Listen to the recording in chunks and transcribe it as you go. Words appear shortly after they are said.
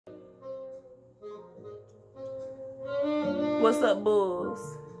What's up,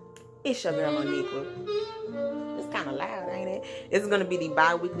 bulls? It's your girl, Monique. It's kind of loud, ain't it? It's going to be the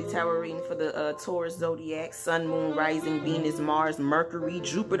bi-weekly tarot reading for the Taurus zodiac, Sun, Moon, Rising, Venus, Mars, Mercury,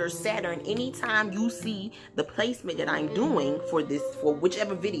 Jupiter, Saturn. Anytime you see the placement that I'm doing for this, for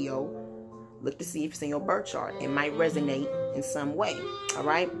whichever video, look to see if it's in your birth chart. It might resonate in some way, all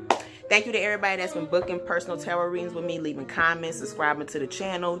right? Thank you to everybody that's been booking personal tarot readings with me, leaving comments, subscribing to the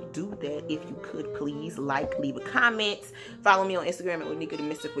channel. Do that if you could, please. Like, leave a comment. Follow me on Instagram at Monica the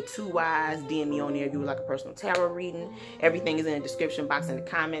Mystic with 2 Y's. DM me on there if you would like a personal tarot reading. Everything is in the description box in the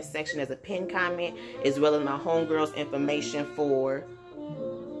comments section as a pinned comment, as well as my homegirls information for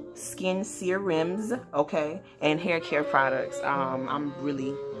skin serums, okay, and hair care products. I'm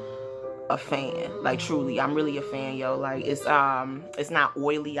really a fan, like truly I'm really a fan, yo. Like it's not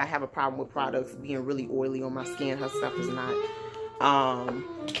oily. I have a problem with products being really oily on my skin. Her stuff is not.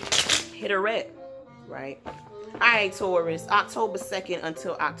 Hit a red, right? All right, Taurus, October 2nd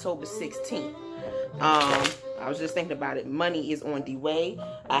until October 16th. I was just thinking about it. Money is on the way.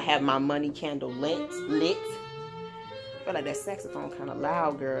 I have my money candle lit. I feel like that saxophone kind of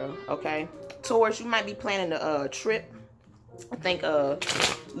loud, girl. Okay, Taurus, you might be planning a trip. I think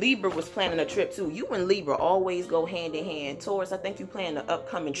Libra was planning a trip too. You and Libra always go hand in hand. Taurus, I think you planning an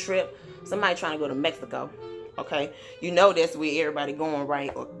upcoming trip. Somebody trying to go to Mexico. Okay, you know that's where everybody going,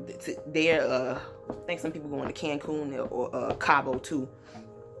 right? Or there, I think some people going to Cancun or Cabo too.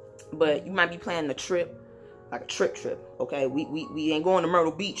 But you might be planning a trip, like a trip. Okay, we ain't going to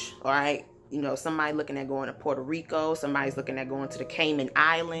Myrtle Beach. All right, you know, somebody looking at going to Puerto Rico. Somebody's looking at going to the Cayman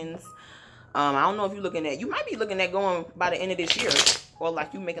Islands. I don't know if you're looking at, you might be looking at going by the end of this year, or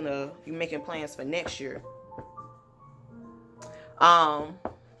like you making plans for next year. But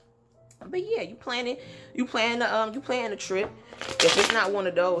yeah, you planning a trip. If it's not one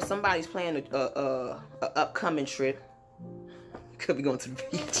of those, somebody's planning a upcoming trip. Could be going to the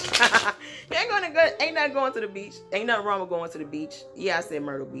beach. Ain't not going to the beach. Ain't nothing wrong with going to the beach. Yeah, I said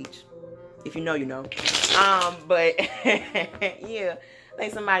Myrtle Beach. If you know, you know. But yeah. I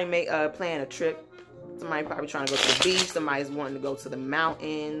think somebody may plan a trip. Somebody probably trying to go to the beach. Somebody's wanting to go to the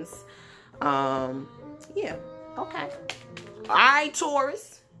mountains. Yeah. Okay. All right,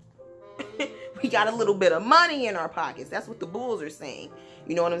 Taurus. We got a little bit of money in our pockets. That's what the bulls are saying.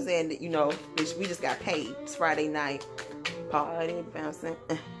 You know what I'm saying? You know, we just got paid. It's Friday night. Party bouncing.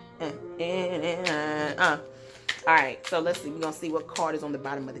 All right. So let's see. We're going to see what card is on the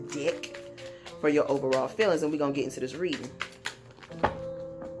bottom of the deck for your overall feelings. And we're going to get into this reading.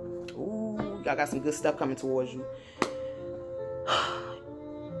 Y'all got some good stuff coming towards you.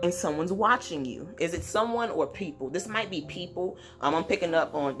 And someone's watching you. Is it someone or people? This might be people. I'm picking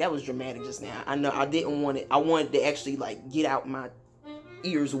up on, that was dramatic just now. I know I didn't want it. I wanted to actually like get out my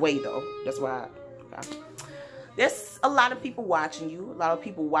ears way though. That's why. Okay. There's a lot of people watching you. A lot of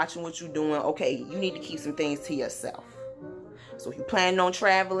people watching what you're doing. Okay, you need to keep some things to yourself. So if you're planning on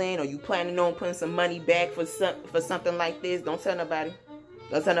traveling or you planning on putting some money back for something like this, don't tell nobody.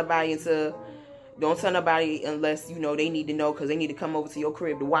 Don't tell nobody unless, you know, they need to know because they need to come over to your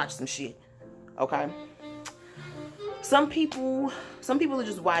crib to watch some shit. Okay? Some people are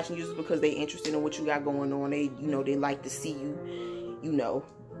just watching you just because they're interested in what you got going on. They, you know, they like to see you, you know,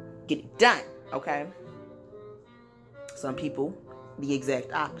 get it done. Okay? Some people, the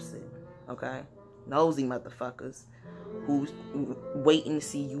exact opposite. Okay? Nosy motherfuckers who's waiting to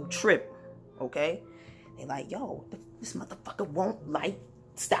see you trip. Okay? They like, yo, this motherfucker won't, like,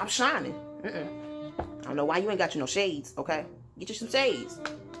 stop shining. I don't know why you ain't got you no shades, okay? Get you some shades.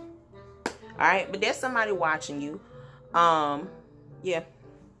 Alright, but there's somebody watching you. Yeah.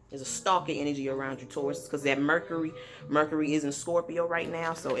 There's a stalker energy around you, Taurus, because that Mercury is in Scorpio right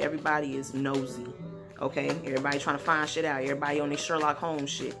now, so everybody is nosy. Okay? Everybody trying to find shit out. Everybody on their Sherlock Holmes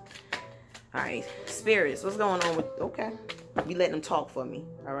shit. Alright. Spirits, what's going on with, okay. Be letting them talk for me.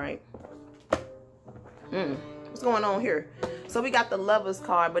 Alright. What's going on here? So we got the Lovers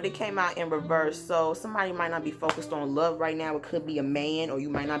card, but it came out in reverse. So somebody might not be focused on love right now. It could be a man, or you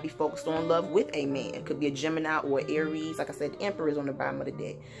might not be focused on love with a man. It could be a Gemini or Aries. Like I said, the Emperor is on the bottom of the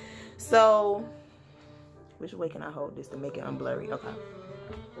deck. So, which way can I hold this to make it unblurry? Okay.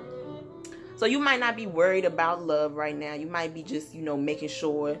 So you might not be worried about love right now. You might be just, you know, making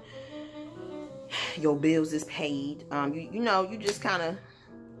sure your bills is paid. You know, you just kind of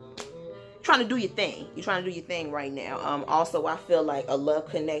trying to do your thing. You're trying to do your thing right now. Also, I feel like a love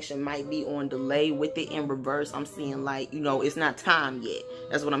connection might be on delay with it in reverse. I'm seeing like, you know, it's not time yet.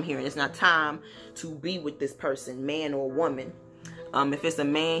 That's what I'm hearing. It's not time to be with this person, man or woman. If it's a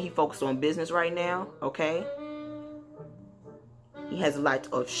man, he focused on business right now, okay? He has a lot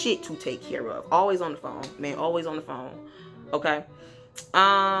of shit to take care of. Always on the phone, man, always on the phone. Okay.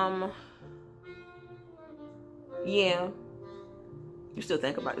 Yeah. You still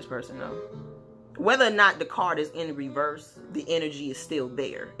think about this person though. Whether or not the card is in reverse, the energy is still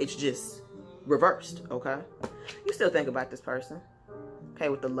there. It's just reversed, okay? You still think about this person. Okay,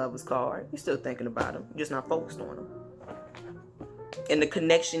 with the Lovers card. You're still thinking about them. You're just not focused on them. And the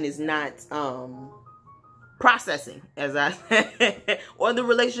connection is not processing, as I said. Or the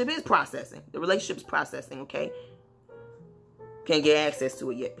relationship is processing. The relationship is processing, okay? Can't get access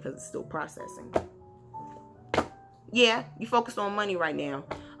to it yet because it's still processing. Yeah, you focused on money right now.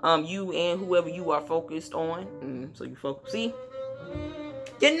 You and whoever you are focused on. So you focus. See?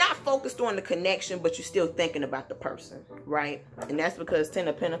 You're not focused on the connection, but you're still thinking about the person, right? And that's because 10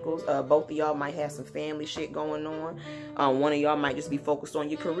 of Pentacles, both of y'all might have some family shit going on. One of y'all might just be focused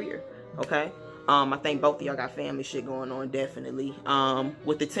on your career, okay? I think both of y'all got family shit going on, definitely.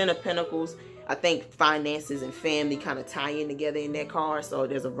 With the 10 of Pentacles, I think finances and family kind of tie in together in that card. So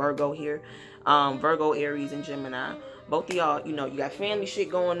there's a Virgo here. Virgo, Aries, and Gemini. Both of y'all, you know, you got family shit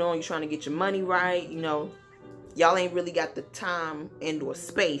going on. You're trying to get your money right, you know. Y'all ain't really got the time and or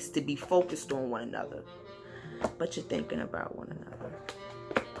space to be focused on one another. But you're thinking about one another.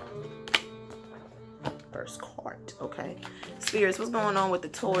 First card, okay? Spirits, what's going on with the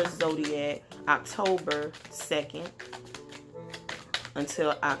Taurus zodiac? October 2nd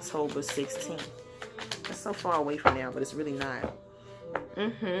until October 16th. That's so far away from now, but it's really not.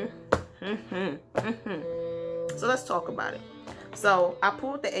 So let's talk about it. So I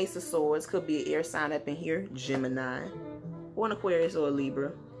pulled the Ace of Swords. Could be an air sign up in here. Gemini. Or an Aquarius or a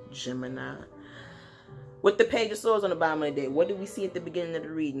Libra. Gemini. With the Page of Swords on the bottom of the deck. What did we see at the beginning of the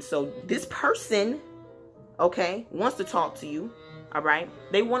reading? So this person, okay, wants to talk to you. All right.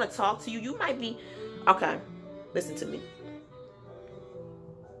 They want to talk to you. You might be, okay, listen to me.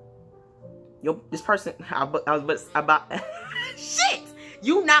 Yo, this person, I was about, shit,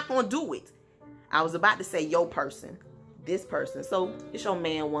 you not going to do it. I was about to say your person. This person. So it's your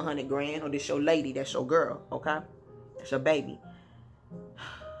man 100 grand, or this your lady, that's your girl, okay? That's your baby.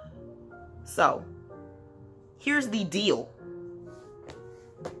 So here's the deal.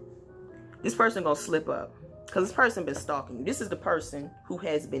 This person gonna slip up because this person been stalking you. This is the person who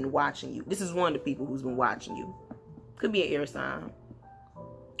has been watching you. This is one of the people who's been watching you. Could be an air sign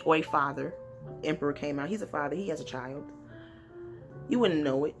or a father. Emperor came out. He's a father. He has a child. You wouldn't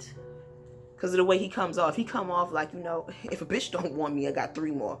know it. Because of the way he comes off. He come off like, you know, if a bitch don't want me, I got 3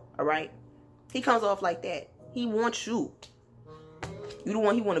 more. All right? He comes off like that. He wants you. You the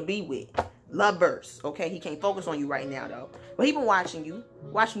one he want to be with. Lovers. Okay? He can't focus on you right now, though. But he been watching you.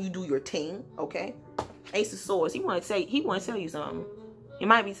 Watching you do your thing. Okay? Ace of Swords. He want to tell you something. He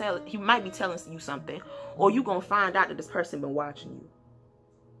might be telling you something. Or you going to find out that this person been watching you.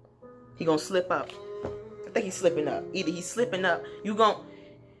 He going to slip up. I think he's slipping up. Either he's slipping up. You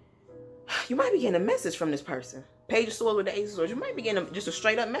might be getting a message from this person. Page of Swords with the Ace of Swords. You might be getting just a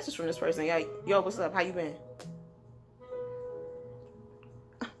straight up message from this person. Like, yo, what's up? How you been?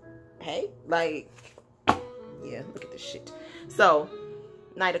 Hey, like, yeah, look at this shit. So,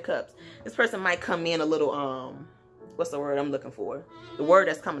 Knight of Cups. This person might come in a little, what's the word I'm looking for? The word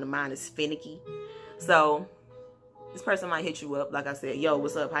that's coming to mind is finicky. So, this person might hit you up. Like I said, yo,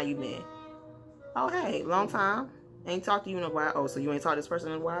 what's up? How you been? Oh, hey, long time. Ain't talked to you in a while. Oh, so you ain't talked to this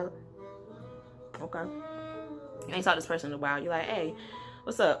person in a while? Okay. You ain't talked to this person in a while. You're like, hey,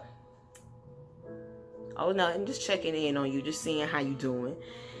 what's up? Oh, no, I'm just checking in on you. Just seeing how you doing.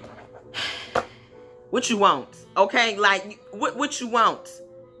 What you want? Okay, like, what you want?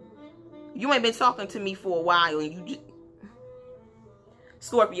 You ain't been talking to me for a while. And you just...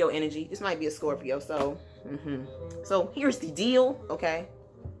 Scorpio energy. This might be a Scorpio. So, So, here's the deal, okay?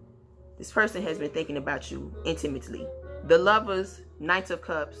 This person has been thinking about you intimately. The Lovers, Knights of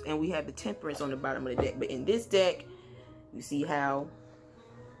Cups, and we have the Temperance on the bottom of the deck. But in this deck, you see how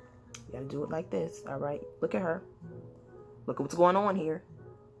you gotta do it like this, all right? Look at her. Look at what's going on here.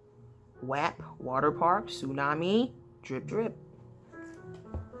 WAP, water park, tsunami, drip, drip.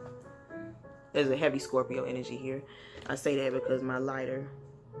 There's a heavy Scorpio energy here. I say that because my lighter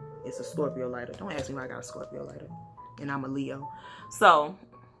is a Scorpio lighter. Don't ask me why I got a Scorpio lighter. And I'm a Leo. So,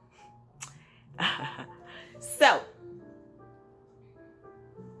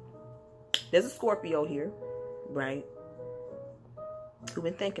 there's a Scorpio here, right? Who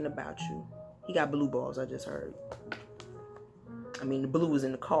been thinking about you. He got blue balls, I just heard. I mean, the blue is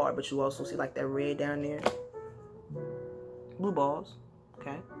in the card, but you also see like that red down there. Blue balls,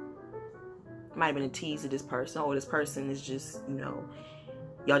 okay? Might have been a tease to this person, or this person is just, you know,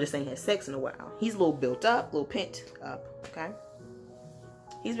 y'all just ain't had sex in a while. He's a little built up, a little pent up, okay?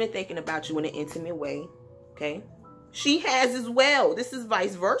 He's been thinking about you in an intimate way, okay? She has as well. This is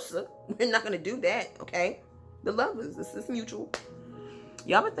vice versa. We're not going to do that, okay? The lovers, this is mutual.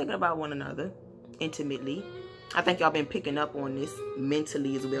 Y'all been thinking about one another intimately. I think y'all been picking up on this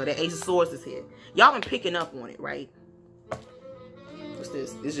mentally as well. The Ace of Swords is here. Y'all been picking up on it, right? What's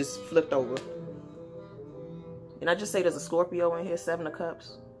this? It's just flipped over. And I just say there's a Scorpio in here, 7 of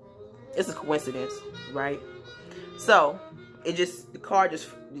Cups. It's a coincidence, right? So, the card just,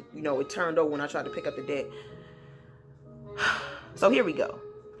 you know, it turned over when I tried to pick up the deck. So here we go.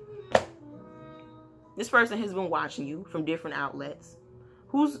 This person has been watching you from different outlets.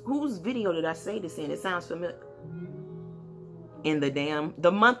 Whose video did I say this in? It sounds familiar. In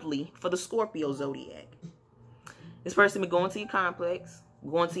the monthly for the Scorpio zodiac. This person been going to your complex,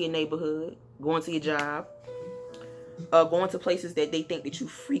 going to your neighborhood, going to your job, going to places that they think that you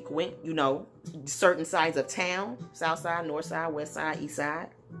frequent, you know, certain sides of town, south side, north side, west side, east side,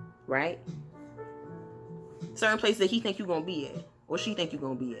 right? Certain places that he think you're going to be at, or she think you're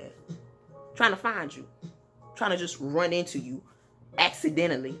going to be at. Trying to find you. Trying to just run into you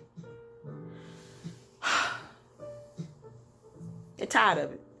accidentally. They're tired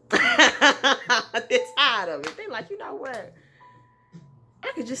of it. They're tired of it. They're like, you know what?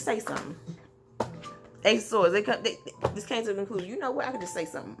 I could just say something. Ace of Swords, they just came to the conclusion, you know what? I could just say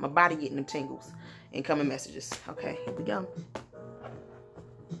something. My body getting them tingles. Incoming messages. Okay, here we go.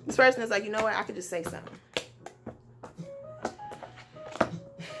 This person is like, you know what? I could just say something.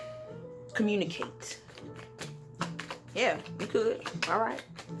 Communicate. Yeah, you could. All right.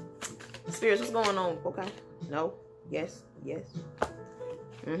 Spirits, what's going on? Okay. No. Yes. Yes.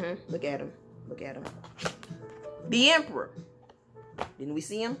 Look at him. Look at him. The Emperor. Didn't we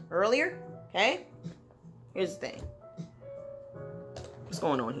see him earlier? Okay. Here's the thing. What's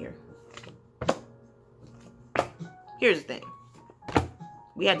going on here? Here's the thing.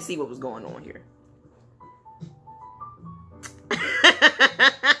 We had to see what was going on here.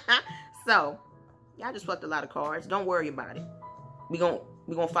 So, y'all just plucked a lot of cards. Don't worry about it. We gonna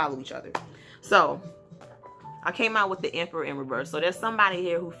follow each other. So, I came out with the Emperor in reverse. So there's somebody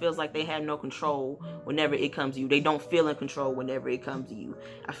here who feels like they have no control whenever it comes to you. They don't feel in control whenever it comes to you.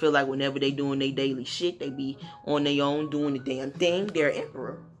 I feel like whenever they doing their daily shit, they be on their own doing the damn thing. They're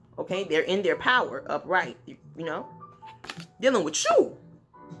Emperor. Okay? They're in their power, upright. You know? Dealing with you.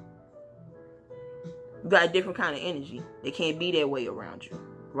 You got a different kind of energy. They can't be that way around you.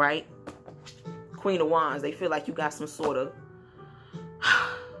 Right? Queen of Wands. They feel like you got some sort of...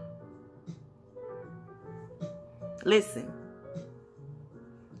 Listen,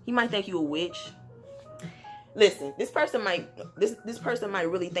 he might think you a witch. Listen, this person might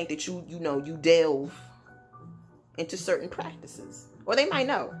really think that you delve into certain practices, or they might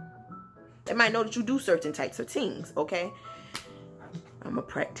know. They might know that you do certain types of things. Okay, I'm a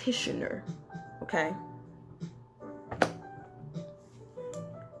practitioner. Okay,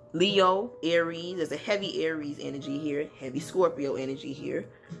 Leo, Aries. There's a heavy Aries energy here, heavy Scorpio energy here,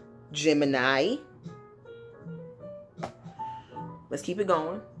 Gemini. Let's keep it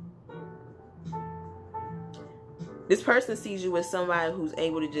going. This person sees you as somebody who's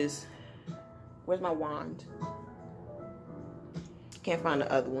able to just... Where's my wand? Can't find the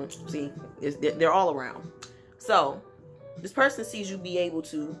other one. See, they're all around. So, this person sees you be able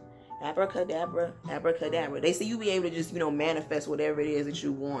to... Abracadabra, abracadabra. They see you be able to just, manifest whatever it is that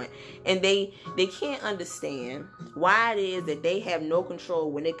you want. And they can't understand why it is that they have no control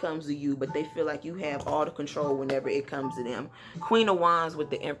when it comes to you, but they feel like you have all the control whenever it comes to them. Queen of Wands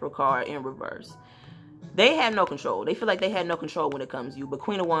with the Emperor card in reverse. They have no control. They feel like they have no control when it comes to you, but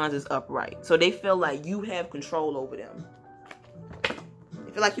Queen of Wands is upright. So they feel like you have control over them.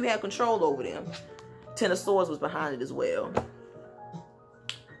 They feel like you have control over them. Ten of Swords was behind it as well.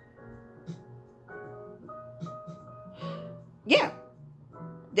 Yeah,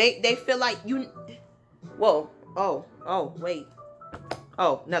 they feel like you. Whoa, wait.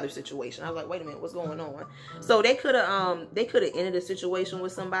 Oh, another situation. I was like, wait a minute, what's going on? So they could have ended a situation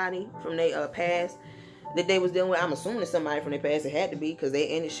with somebody from their past that they was dealing with. I'm assuming somebody from their past. It had to be, because they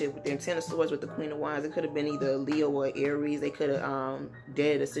ended shit with them Ten of Swords with the Queen of Wands. It could have been either Leo or Aries. They could have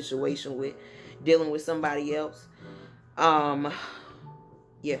dead a situation with dealing with somebody else.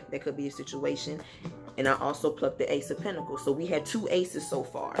 Yeah, that could be a situation. And I also plucked the Ace of Pentacles. So we had 2 aces so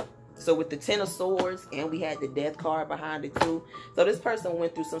far. So with the Ten of Swords, and we had the Death card behind it too. So this person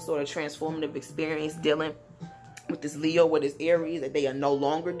went through some sort of transformative experience dealing with this Leo, with this Aries that they are no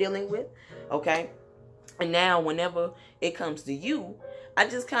longer dealing with. Okay. And now whenever it comes to you, I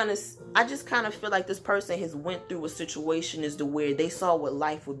just kind of feel like this person has went through a situation as to where they saw what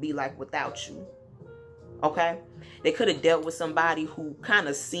life would be like without you. Okay. They could have dealt with somebody who kind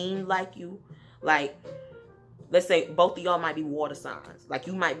of seemed like you. Like, let's say both of y'all might be water signs. Like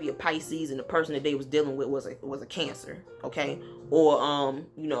you might be a Pisces and the person that they was dealing with was a Cancer, okay? Or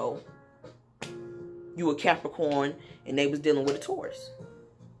you know, you a Capricorn and they was dealing with a Taurus,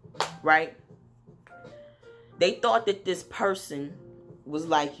 right? They thought that this person was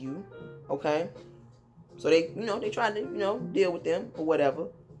like you, okay? So they, you know, they tried to, you know, deal with them or whatever.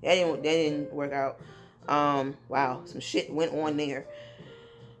 That didn't work out. Wow, some shit went on there.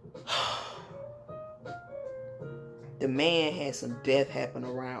 The man had some death happen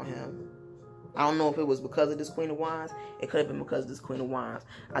around him. I don't know if it was because of this Queen of Wands. It could have been because of this Queen of Wands.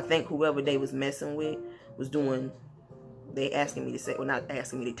 I think whoever they was messing with was doing, they asking me to say, well, not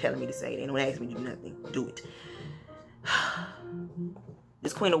asking me, they telling me to say it. They don't ask me to do nothing. Do it.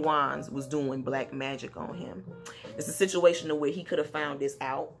 This Queen of Wands was doing black magic on him. It's a situation where he could have found this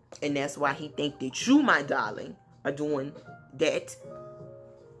out, and that's why he think that you, my darling, are doing that.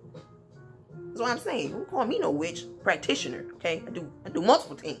 That's what I'm saying. You don't call me no witch practitioner, okay? I do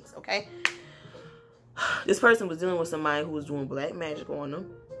multiple things, okay? This person was dealing with somebody who was doing black magic on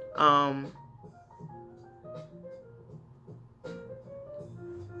them.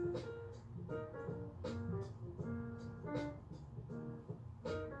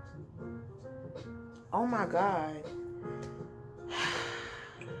 Oh my God.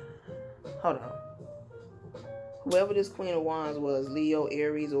 Hold on. Whoever this Queen of Wands was, Leo,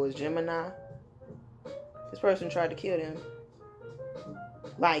 Aries, or Gemini, this person tried to kill them.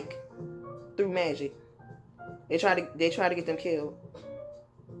 Like, through magic. They tried to get them killed.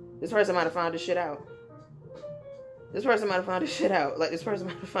 This person might have found this shit out. This person might have found this shit out. Like, this person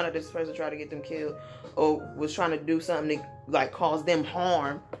might have found out this person tried to get them killed. Or was trying to do something to, like, cause them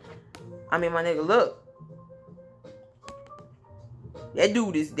harm. I mean, my nigga, look. That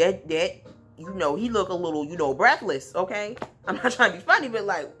dude is, you know, he look a little, you know, breathless, okay? I'm not trying to be funny, but,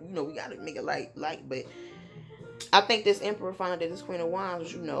 like, you know, we got to make it light, but I think this Emperor found out that this Queen of Wands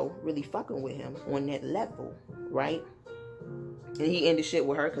was, you know, really fucking with him on that level, right? And he ended shit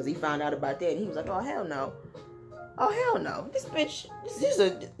with her because he found out about that, and he was like, oh, hell no. Oh, hell no. This bitch,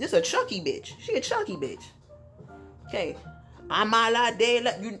 this a Chucky bitch. She a Chucky bitch. Okay. I'm a la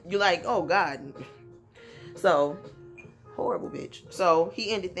de, you're like, oh, God. So, horrible bitch. So,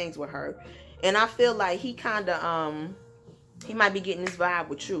 he ended things with her. And I feel like he kind of, he might be getting this vibe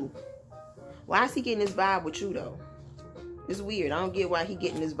with you. Why is he getting this vibe with you, though? It's weird. I don't get why he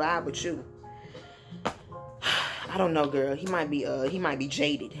getting this vibe with you. I don't know, girl. He might be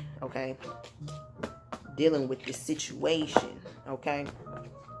jaded, okay? Dealing with this situation, okay?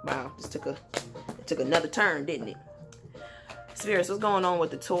 Wow, this took another turn, didn't it? Spirits, what's going on with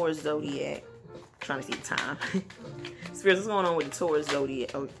the Taurus zodiac? I'm trying to see the time. Spirits, what's going on with the Taurus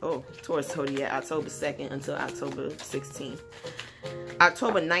zodiac? Oh, Taurus zodiac, October 2nd until October 16th.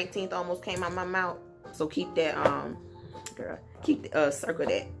 October 19th almost came out my mouth. So keep that, girl, circle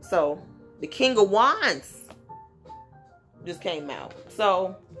that. So the King of Wands just came out.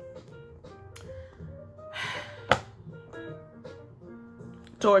 So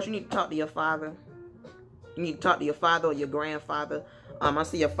Taurus, you need to talk to your father. You need to talk to your father or your grandfather. I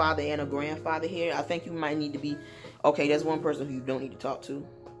see a father and a grandfather here. I think you might need to be, okay, there's one person who you don't need to talk to.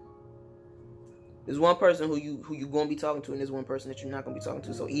 There's one person who you going to be talking to, and there's one person that you're not going to be talking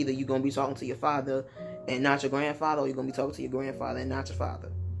to. So either you're going to be talking to your father and not your grandfather, or you're going to be talking to your grandfather and not your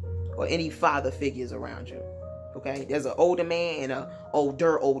father. Or any father figures around you. Okay? There's an older man and an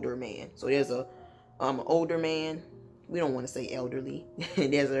older man. So there's a older man. We don't want to say elderly.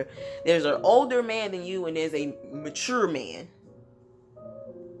 there's an older man than you, and there's a mature man.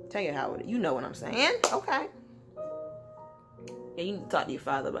 Tell you how it is. You know what I'm saying? Okay. Yeah, you need to talk to your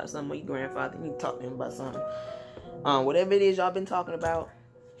father about something, or your grandfather. You need to talk to him about something. Whatever it is y'all been talking about.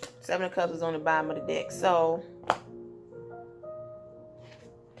 7 of Cups is on the bottom of the deck. So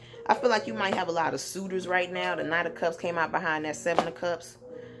I feel like you might have a lot of suitors right now. The Knight of Cups came out behind that 7 of Cups.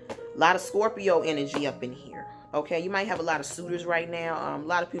 A lot of Scorpio energy up in here. Okay, you might have a lot of suitors right now. A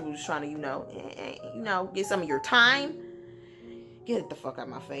lot of people just trying to, you know, get some of your time. Get it the fuck out of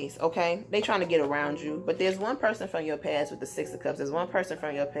my face, okay? They trying to get around you. But there's one person from your past with the 6 of Cups. There's one person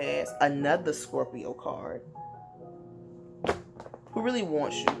from your past, another Scorpio card, who really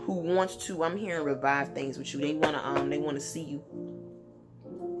wants you. Who wants to, I'm hearing, revive things with you. They want to see you.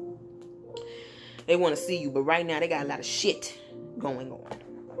 They want to see you. But right now, they got a lot of shit going on.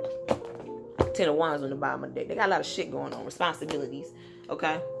 10 of Wands on the bottom of the deck. They got a lot of shit going on. Responsibilities.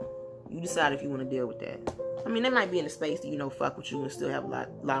 Okay? You decide if you want to deal with that. I mean, they might be in a space that, you know, fuck with you and still have a lot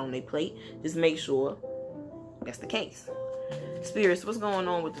on their plate. Just make sure that's the case. Spirits, what's going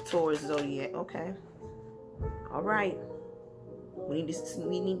on with the Taurus zodiac? Okay. All right. We need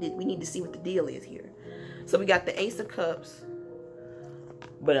to see what the deal is here. So we got the Ace of Cups,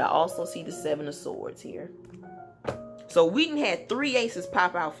 but I also see the Seven of Swords here. So we done had 3 aces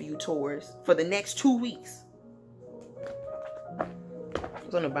pop out for you, Taurus, for the next 2 weeks.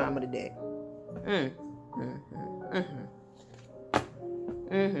 It's on the bottom of the deck.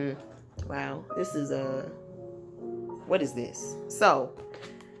 Wow, this is what is this? So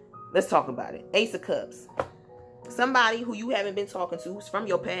let's talk about it. Ace of Cups. Somebody who you haven't been talking to is from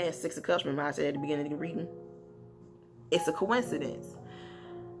your past. 6 of Cups, remember I said at the beginning of the reading? It's a coincidence.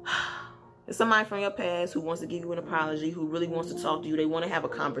 It's somebody from your past who wants to give you an apology, who really wants to talk to you. They want to have a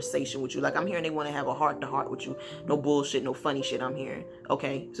conversation with you. Like I'm hearing they want to have a heart-to-heart with you. No bullshit, no funny shit I'm hearing.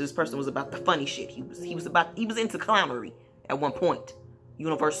 Okay? So this person was about the funny shit. He was into clownery at one point.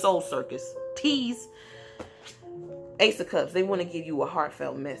 Universe Soul Circus. Tease. Ace of Cups. They want to give you a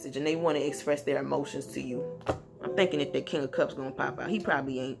heartfelt message and they want to express their emotions to you. I'm thinking that the King of Cups gonna pop out. He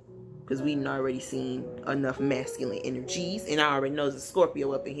probably ain't, because we've already seen enough masculine energies. And I already know there's a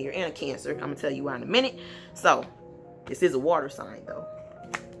Scorpio up in here and a Cancer. I'm going to tell you why in a minute. So, this is a water sign, though.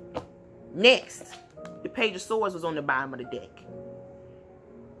 Next, the Page of Swords was on the bottom of the deck.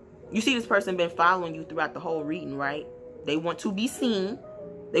 You see this person been following you throughout the whole reading, right? They want to be seen.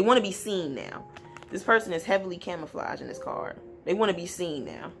 They want to be seen now. This person is heavily camouflaged in this card. They want to be seen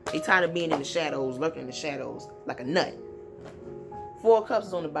now. They tired of being in the shadows, lurking in the shadows like a nut. 4 of Cups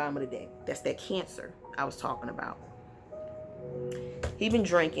is on the bottom of the deck. That's that Cancer I was talking about. He been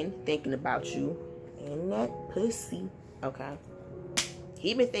drinking, thinking about you and that pussy. Okay.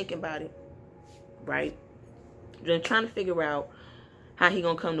 He been thinking about it, right? Just trying to figure out how he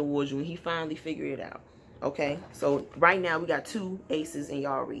gonna come towards you, and he finally figured it out. Okay. So right now we got 2 aces in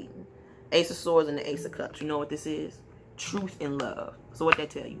y'all reading. Ace of Swords and the Ace of Cups. You know what this is? Truth and love. So what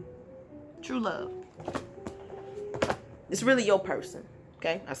that tell you? True love. It's really your person,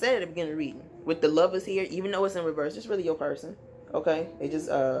 okay? I said it at the beginning of the reading. With the Lovers here, even though it's in reverse, it's really your person, okay? They just,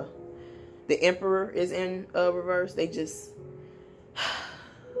 the Emperor is in reverse. They just,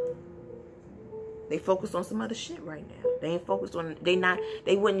 they focused on some other shit right now. They ain't focused on,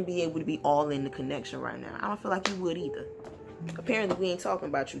 they wouldn't be able to be all in the connection right now. I don't feel like you would either. Apparently, we ain't talking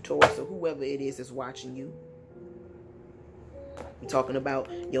about you, Taurus, or whoever it is that's watching you. We're talking about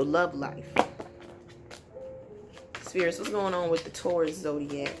your love life. Spirits, what's going on with the Taurus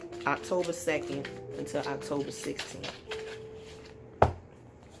zodiac, October 2nd until October 16th?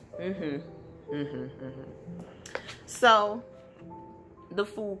 So, the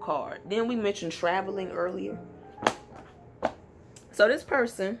Fool card. Then we mentioned traveling earlier. So this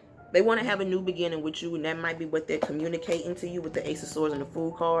person, they want to have a new beginning with you, and that might be what they're communicating to you with the Ace of Swords and the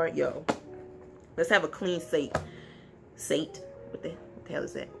Fool card. Yo, let's have a clean slate. What the hell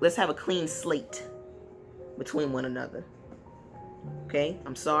is that? Let's have a clean slate between one another. Okay?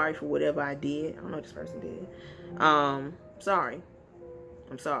 I'm sorry for whatever I did. I don't know what this person did. Sorry.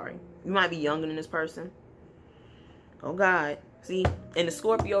 I'm sorry. You might be younger than this person. Oh God. See, in the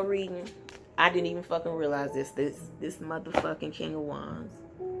Scorpio reading, I didn't even fucking realize this motherfucking King of Wands.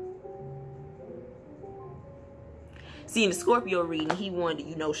 See, in the Scorpio reading, he wanted to,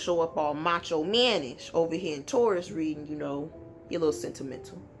 you know, show up all macho manish. Over here in Taurus reading, you know, he a little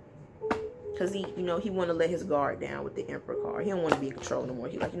sentimental. Because he, you know, he want to let his guard down with the Emperor card. He don't want to be in control no more.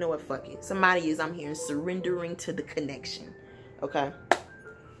 He like, you know what, fuck it. Somebody is, I'm here, surrendering to the connection. Okay?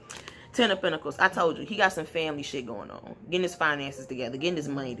 10 of Pentacles. I told you, he got some family shit going on. Getting his finances together. Getting his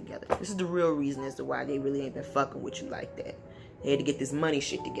money together. This is the real reason as to why they really ain't been fucking with you like that. They had to get this money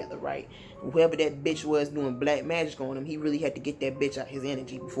shit together, right? Whoever that bitch was doing black magic on him, he really had to get that bitch out his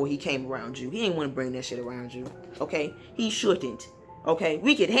energy before he came around you. He ain't want to bring that shit around you. Okay? He shouldn't. Okay?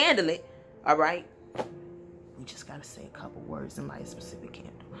 We could handle it. All right? We just got to say a couple words in my specific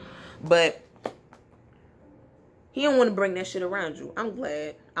candle. But he don't want to bring that shit around you. I'm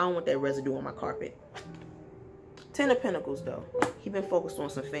glad. I don't want that residue on my carpet. 10 of Pentacles, though. He been focused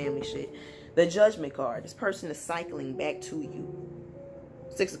on some family shit. The Judgment card. This person is cycling back to you.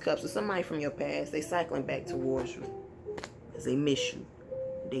 6 of Cups. So somebody from your past, they cycling back towards you. Because they miss you.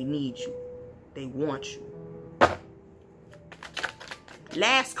 They need you. They want you.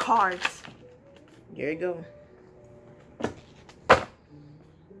 Last cards. There you go.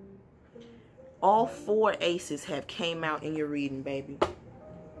 All 4 aces have came out in your reading, baby.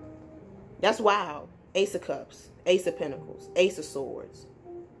 That's wild. Ace of Cups. Ace of Pentacles. Ace of Swords.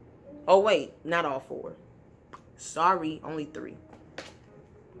 Oh, wait. Not all 4. Sorry. Only 3.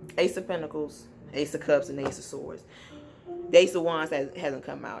 Ace of Pentacles. Ace of Cups. And Ace of Swords. The Ace of Wands hasn't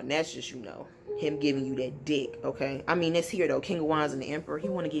come out. And that's just, you know, him giving you that dick, okay? I mean, it's here, though. King of Wands and the Emperor. He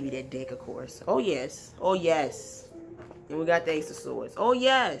want to give you that dick, of course. Oh, yes. Oh, yes. And we got the Ace of Swords. Oh,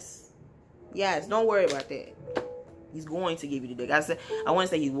 yes. Yes, don't worry about that. He's going to give you the dick. I want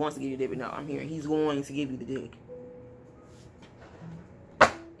to say he wants to give you the dick, but no, I'm hearing he's going to give you the dick.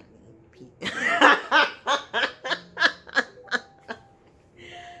 I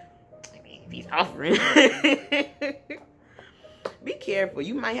mean, if he's offering. Be careful.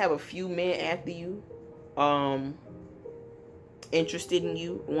 You might have a few men after you, interested in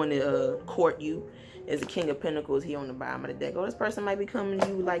you, want to court you. There's a King of Pentacles here on the bottom of the deck. Oh, this person might be coming to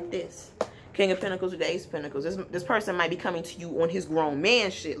you like this. King of Pentacles with the Ace of Pentacles. This person might be coming to you on his grown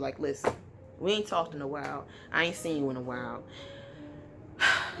man shit. Like, listen, we ain't talked in a while. I ain't seen you in a while.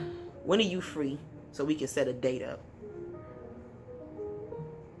 When are you free so we can set a date up?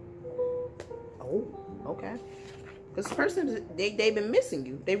 Oh, okay. Because this person, they've been missing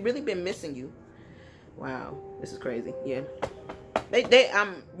you. They've really been missing you. Wow, this is crazy. Yeah.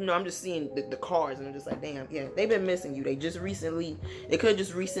 I'm just seeing the cards and I'm just like, damn, yeah, they've been missing you. They could have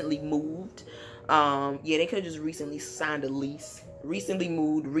just recently moved. Yeah, they could have just recently signed a lease. Recently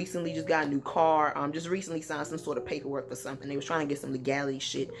moved, recently just got a new car, just recently signed some sort of paperwork for something. They was trying to get some legality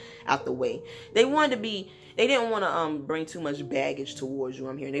shit out the way. They didn't want to bring too much baggage towards you.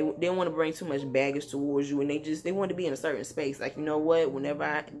 I'm here. They didn't want to bring too much baggage towards you, and they wanted to be in a certain space. Like, you know what? Whenever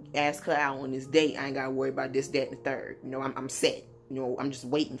I ask her out on this date, I ain't gotta worry about this, that, and the third. You know, I'm set. You know, I'm just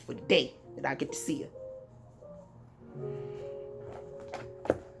waiting for the day that I get to see her.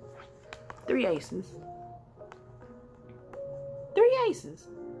 3 aces. 3 aces.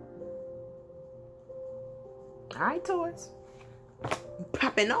 All right, Taurus. You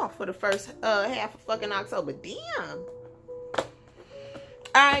popping off for the first half of fucking October. Damn. All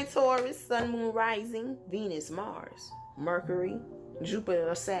right, Taurus. Sun, Moon, Rising, Venus, Mars, Mercury,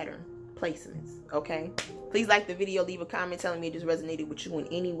 Jupiter, Saturn placements. Okay. Please like the video. Leave a comment telling me it just resonated with you in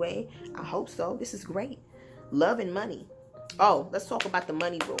any way. I hope so. This is great. Love and money. Oh, let's talk about the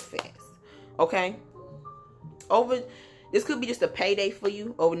money real fast. Okay. This could be just a payday for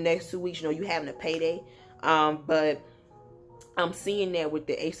you over the next 2 weeks. You know, you having a payday. But I'm seeing that with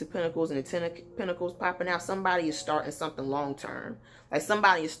the Ace of Pentacles and the 10 of Pentacles popping out. Somebody is starting something long term. Like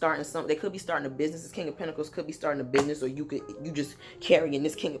somebody is starting something. They could be starting a business. This King of Pentacles could be starting a business, or you just carrying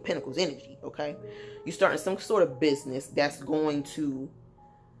this King of Pentacles energy. Okay, you're starting some sort of business that's going to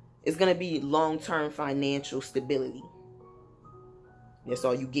be long term financial stability. That's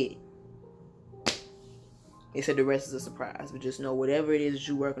all you get. They said the rest is a surprise, but just know whatever it is that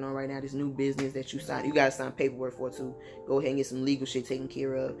you're working on right now, this new business that you signed, you got to sign paperwork for too. Go ahead and get some legal shit taken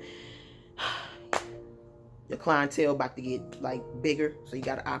care of. Your clientele about to get like bigger, so you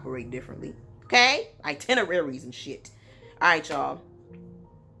got to operate differently. Okay? Itineraries and shit. All right, y'all.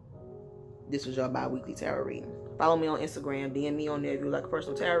 This was your bi-weekly tarot reading. Follow me on Instagram. DM me on there if you like a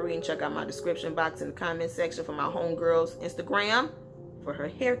personal tarot reading. Check out my description box in the comment section for my homegirl's Instagram for her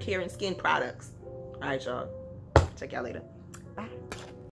hair care and skin products. All right, y'all. Check y'all later. Bye.